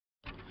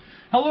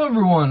Hello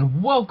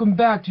everyone, welcome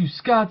back to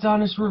Scott's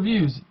Honest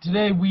Reviews.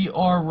 Today we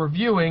are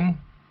reviewing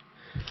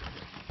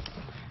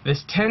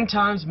this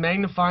 10x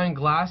magnifying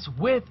glass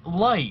with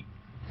light.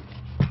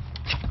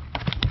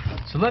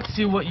 So let's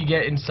see what you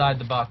get inside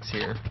the box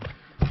here.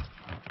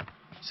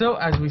 So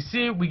as we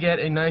see, we get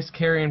a nice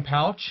carrying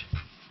pouch,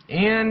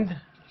 and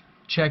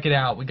check it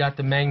out, we got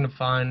the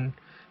magnifying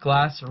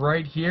glass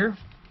right here.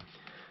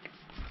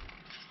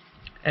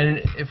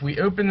 And if we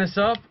open this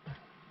up,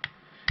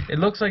 it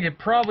looks like it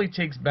probably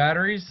takes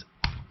batteries.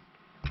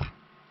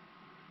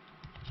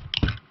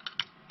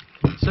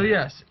 So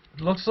yes,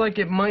 it looks like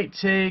it might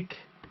take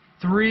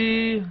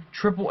 3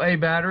 AAA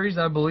batteries,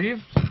 I believe.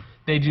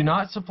 They do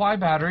not supply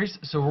batteries,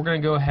 so we're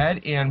going to go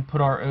ahead and put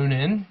our own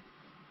in.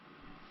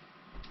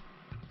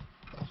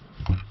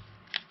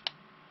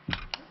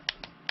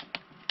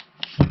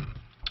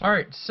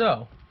 Alright,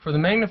 so for the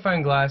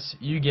magnifying glass,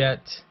 you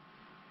get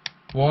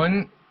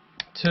 1,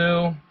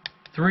 2,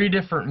 3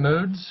 different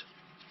modes.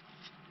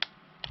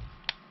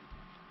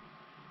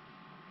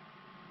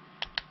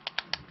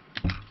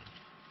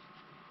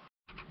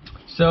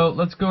 So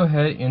let's go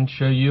ahead and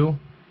show you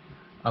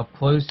up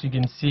close. You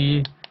can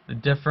see the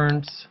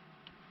difference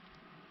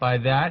by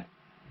that.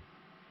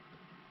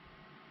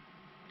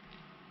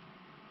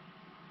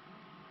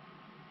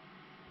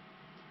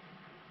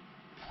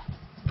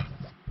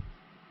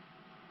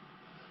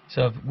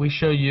 So if we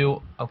show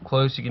you up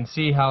close, you can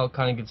see how it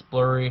kind of gets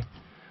blurry.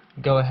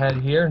 Go ahead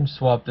here and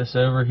swap this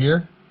over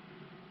here.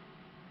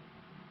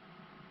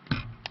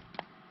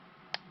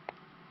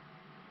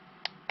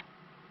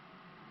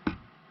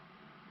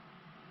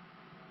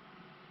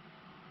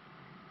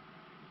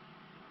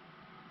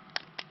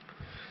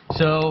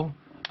 So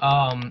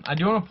I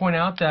do want to point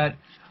out that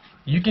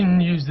you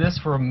can use this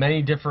for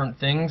many different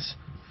things.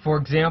 For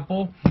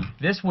example,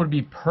 this would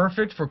be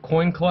perfect for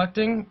coin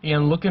collecting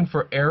and looking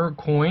for error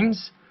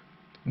coins.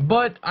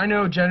 But I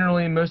know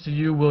generally most of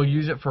you will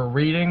use it for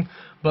reading.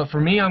 But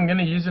for me, I'm going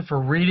to use it for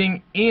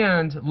reading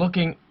and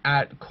looking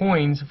at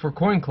coins for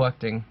coin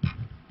collecting.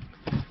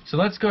 So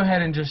let's go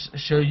ahead and just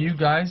show you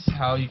guys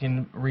how you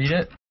can read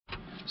it.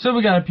 So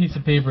we got a piece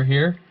of paper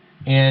here,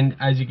 and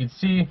as you can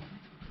see,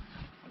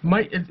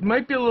 it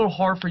might be a little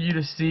hard for you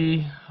to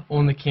see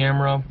on the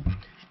camera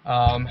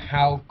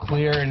how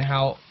clear and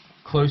how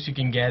close you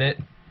can get it,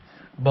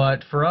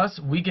 but for us,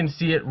 we can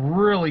see it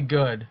really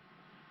good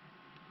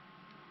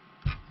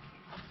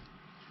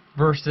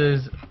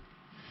versus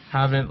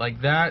having it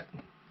like that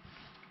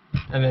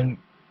and then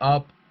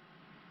up.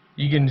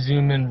 You can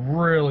zoom in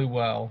really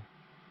well.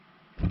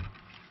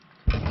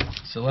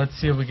 So let's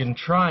see if we can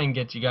try and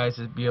get you guys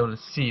to be able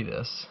to see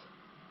this.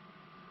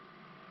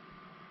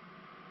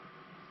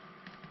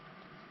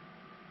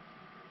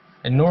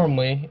 And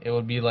normally it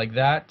would be like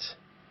that.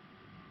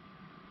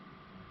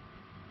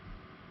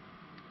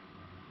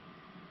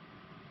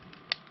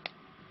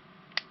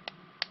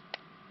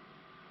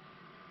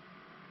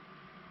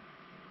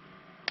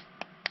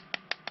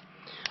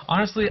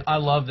 Honestly, I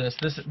love this.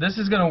 This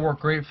is going to work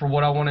great for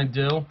what I want to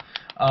do.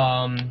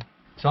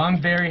 So I'm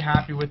very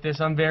happy with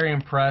this. I'm very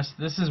impressed.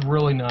 This is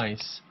really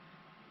nice.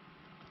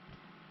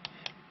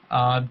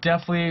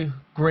 Definitely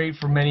great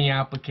for many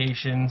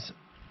applications.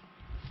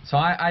 So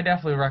I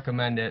definitely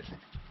recommend it.